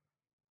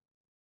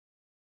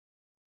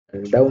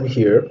 And down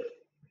here,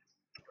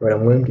 what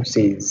I'm going to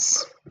say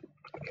is,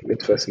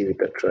 let's first give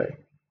it a try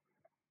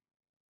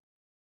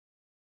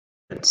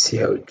and see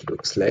how it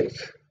looks like.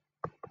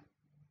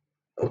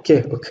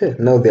 Okay,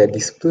 now they're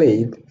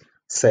displayed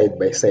side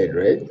by side,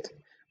 right?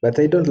 But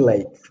I don't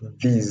like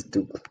these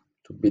to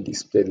be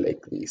displayed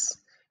like this.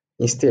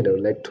 Instead, I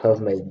would like to have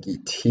my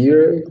Git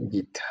here,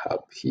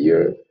 GitHub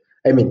here.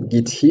 I mean,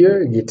 Git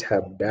here,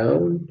 GitHub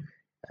down,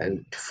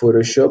 and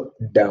Photoshop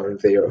down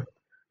there.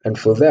 And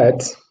for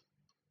that,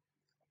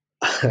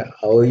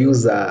 I'll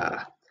use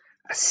an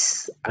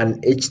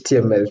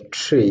HTML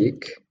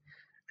trick.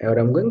 And what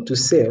I'm going to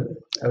say,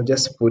 I'll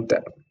just put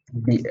a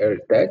BL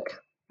tag,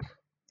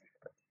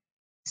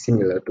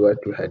 similar to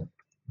what we had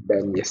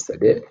done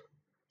yesterday,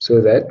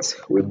 so that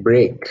we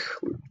break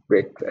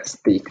the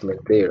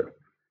statement there.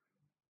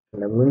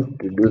 And I'm going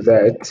to do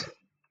that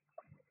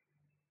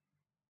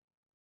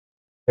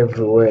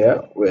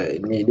everywhere where I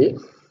need it.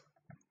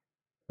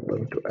 I'm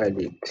going to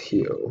add it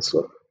here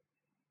also.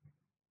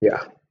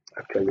 Yeah,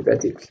 actually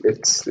that's it.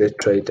 Let's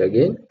try it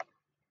again,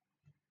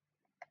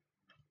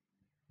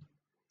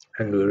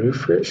 and we'll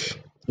refresh.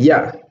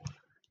 Yeah,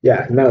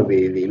 now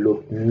they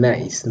look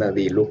nice.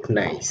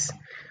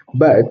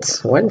 But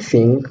one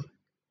thing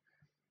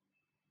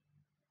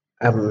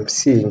I'm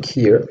seeing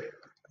here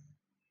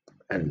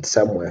and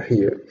somewhere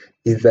here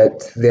is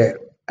that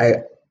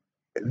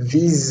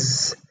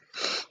these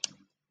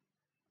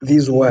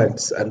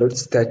words are not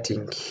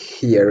starting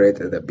here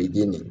right at the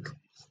beginning.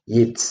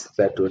 Yet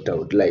that's what I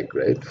would like,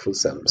 right, for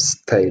some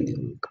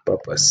styling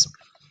purpose.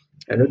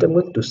 And what I'm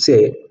going to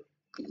say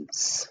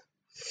is,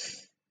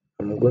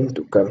 I'm going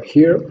to come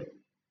here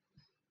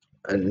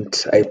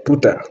and I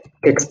put a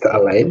text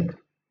align,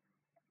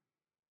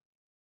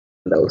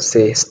 and I'll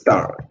say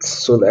start,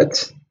 so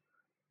that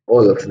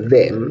all of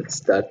them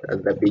start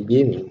at the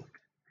beginning.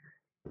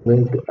 I'm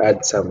going to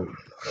add some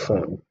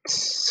font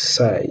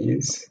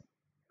size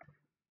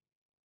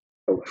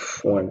of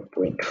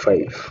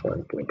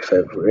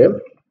 1.5 rem,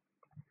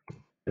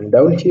 and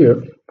down here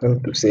I'm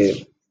going to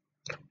say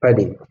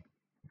padding.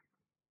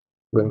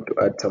 I'm going to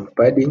add some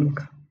padding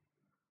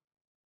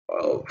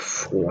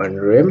of 1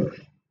 rem.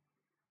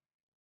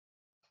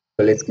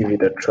 So let's give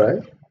it a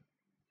try.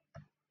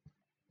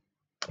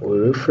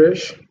 We'll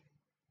refresh.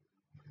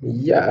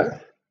 Yeah, I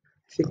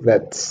think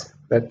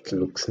that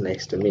looks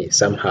nice to me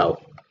somehow.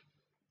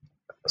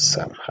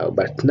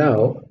 But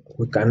now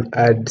we can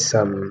add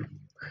some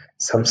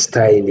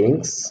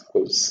stylings,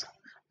 because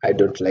I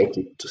don't like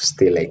it to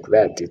stay like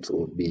that. It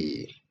will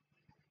be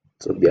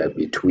a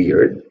bit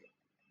weird.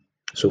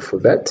 So for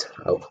that,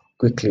 I'll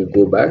quickly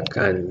go back,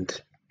 and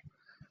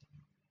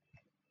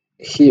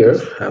here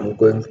I'm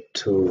going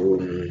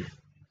to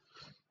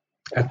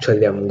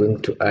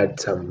add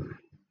some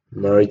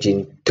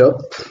margin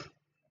top.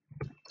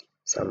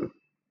 I'm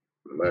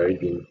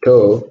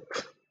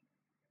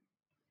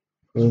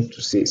going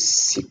to say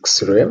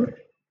 6 rem,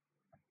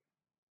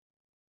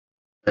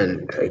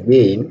 and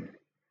again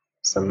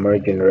some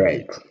margin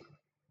right.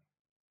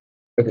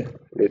 Okay,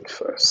 let's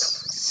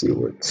first see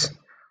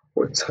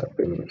what's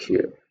happening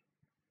here.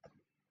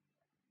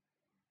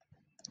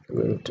 I'm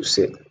going to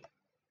say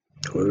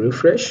we'll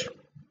refresh,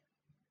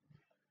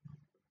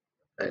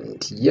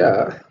 and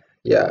yeah,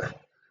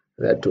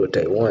 that's what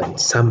I want.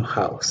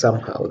 Somehow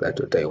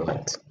that's what I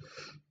want.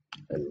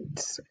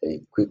 And I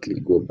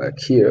quickly go back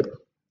here,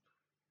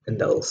 and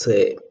I'll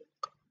say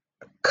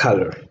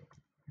color.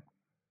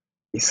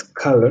 This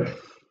color,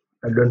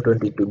 I don't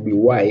want it to be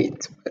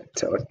white,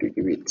 but I want to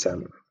give it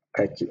some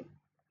khaki.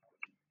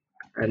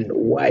 And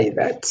why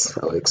that,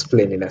 I'll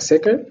explain in a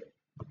second.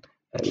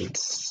 And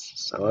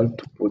I want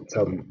to put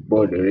some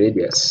border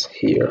radius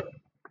here,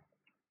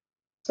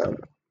 some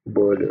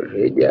border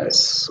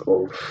radius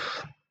of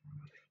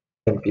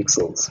 10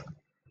 pixels,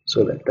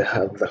 so that I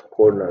have the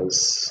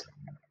corners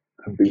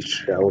a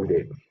bit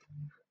rounded.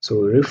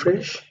 So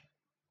refresh.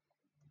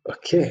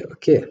 Okay,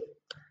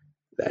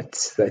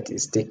 that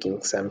is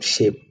taking some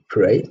shape,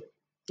 right?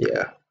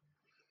 Yeah.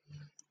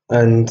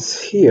 And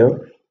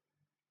here,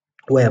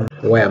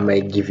 why am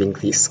I giving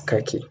this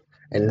khaki?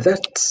 And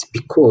that's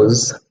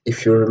because,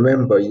 if you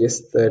remember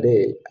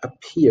yesterday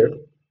up here,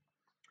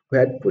 we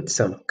had put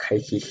some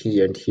khaki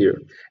here and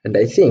here, and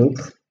I think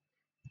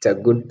it's a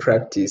good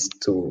practice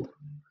to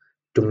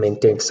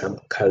maintain some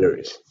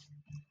colors.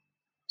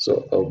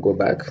 So I'll go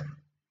back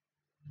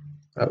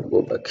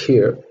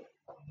here,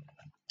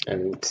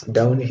 and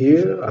down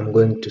here I'm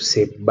going to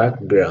say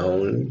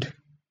background.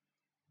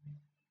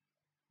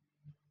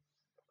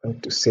 I'm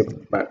going to say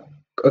back.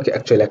 Okay,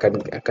 actually I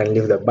can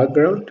leave the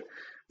background,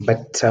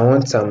 but I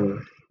want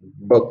some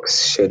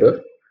box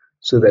shadow.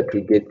 so that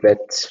we get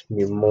that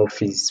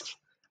neuromorphism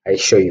I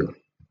show you.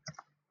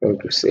 I'm going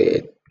to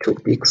say 2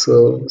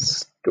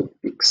 pixels, 2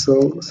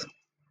 pixels.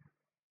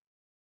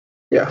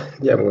 Yeah,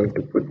 I'm going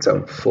to put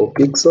some 4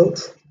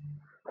 pixels,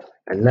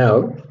 and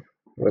now I'm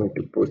going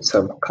to put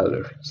some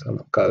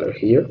color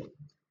here.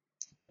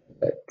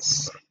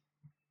 That's,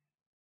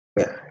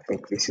 yeah, I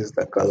think this is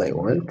the color I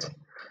want,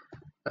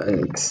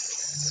 and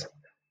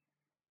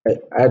I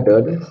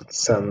added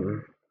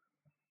some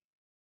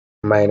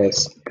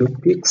 -2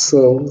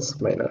 pixels,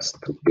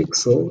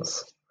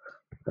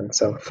 and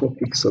some 4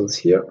 pixels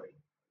here,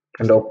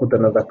 and I'll put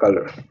another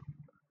color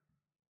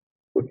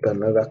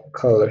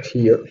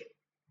here,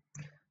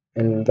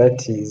 and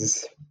that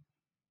is,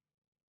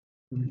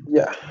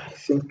 yeah, I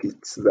think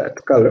it's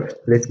that color.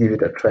 Let's give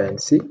it a try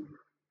and see.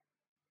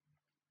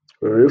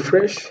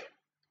 Refresh.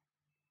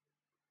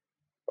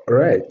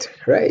 Right,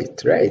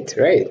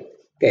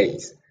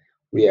 guys,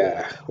 we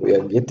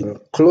are getting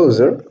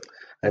closer,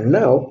 and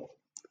now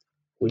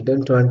we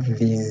don't want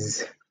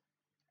these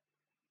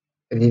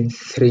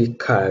 3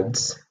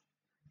 cards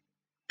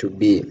to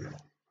be,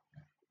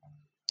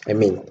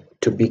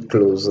 to be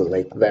closer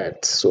like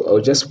that. So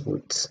I'll just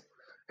put,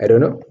 I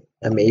don't know,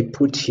 I may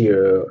put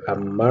here a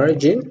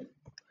margin,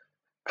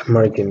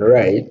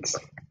 right?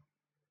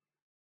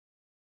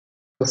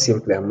 Or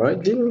simply a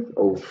margin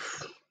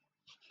of,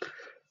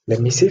 let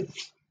me see,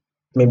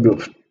 maybe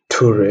of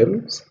 2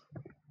 rems.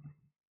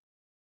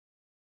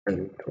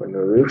 And when I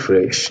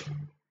refresh,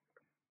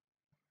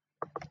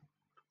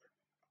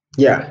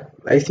 yeah,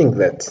 I think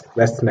that's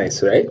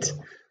nice, right?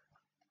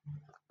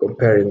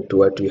 Comparing to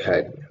what we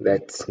had,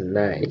 that's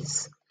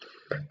nice.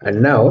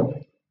 And now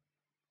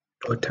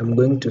what I'm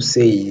going to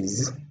say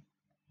is,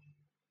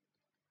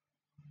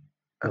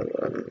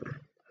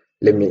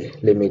 let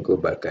me go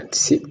back and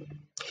see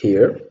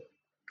here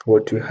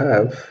what we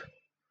have.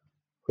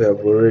 We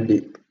have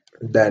already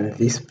done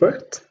this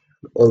part,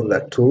 all the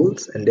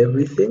tools and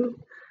everything,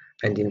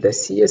 and in the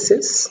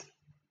CSS,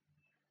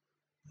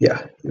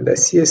 yeah, in the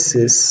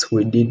CSS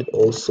we did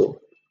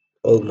also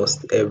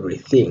almost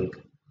everything.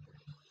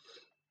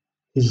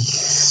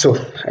 So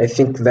I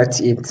think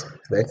that's it.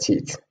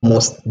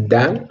 Almost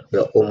done.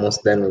 We're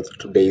almost done with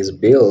today's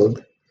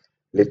build.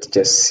 Let's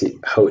just see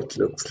how it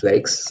looks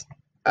like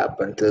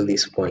up until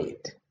this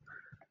point.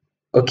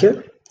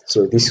 Okay,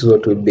 so this is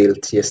what we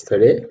built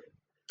yesterday.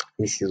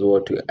 This is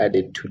what we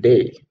added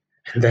today.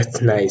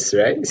 That's nice,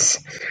 right?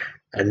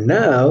 And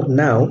now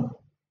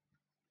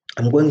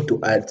I'm going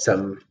to add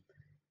some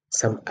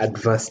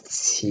advanced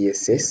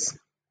CSS,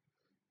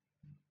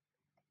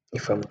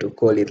 if I'm to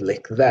call it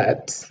like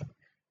that.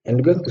 And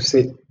we're going to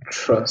say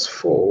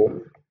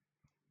transform,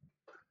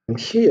 and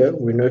here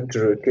we're not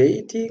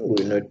rotating,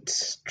 we're not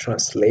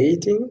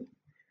translating,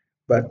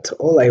 but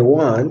all I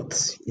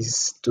want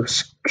is to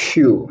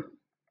skew,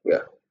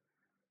 yeah,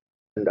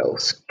 and I'll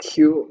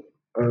skew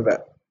on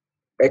the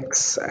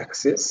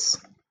x-axis,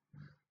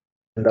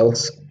 and I'll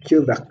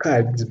skew the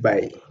cards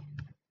by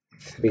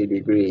 3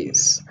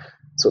 degrees.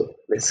 So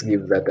let's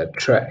give that a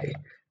try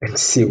and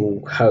see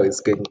how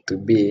it's going to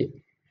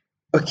be.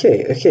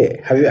 Okay,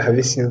 have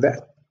you seen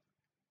that?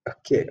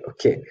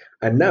 Okay,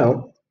 and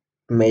now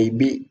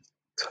maybe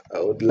I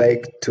would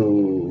like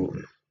to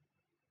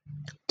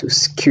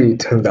skew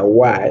it on the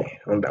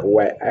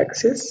y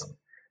axis.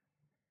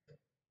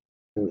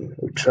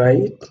 We'll try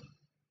it.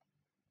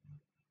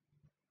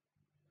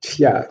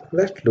 Yeah,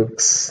 that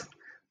looks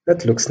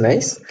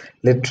nice.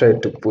 Let's try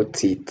to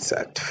put it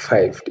at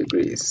 5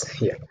 degrees.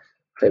 Yeah,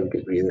 5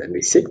 degrees, and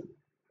we see.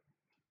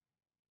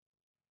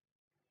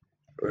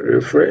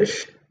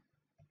 Refresh.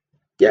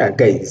 Yeah,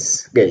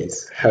 guys,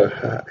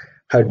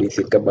 how do you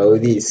think about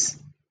this?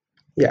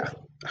 Yeah,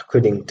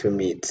 according to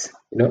me, it's,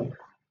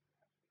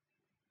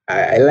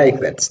 I like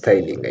that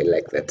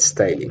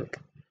styling.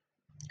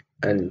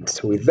 And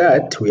with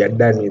that, we are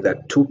done with the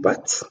 2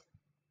 parts.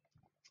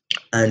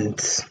 And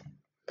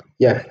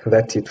yeah,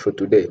 that's it for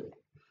today.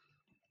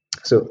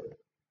 So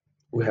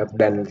we have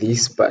done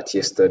this part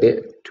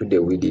yesterday. Today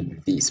we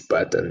did this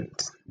part and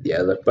the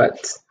other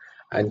parts.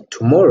 And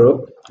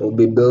tomorrow we'll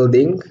be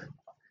building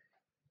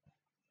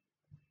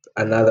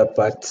another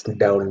part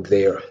down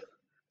there.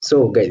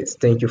 So guys,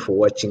 thank you for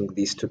watching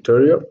this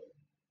tutorial,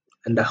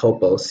 and I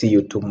hope I'll see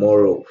you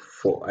tomorrow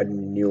for a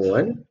new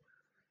one.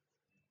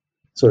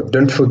 So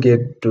don't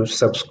forget to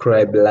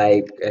subscribe,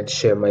 like, and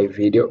share my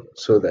video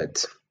so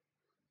that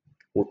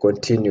we'll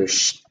continue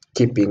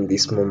keeping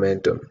this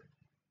momentum.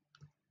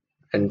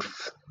 And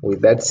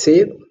with that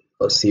said,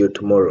 I'll see you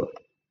tomorrow.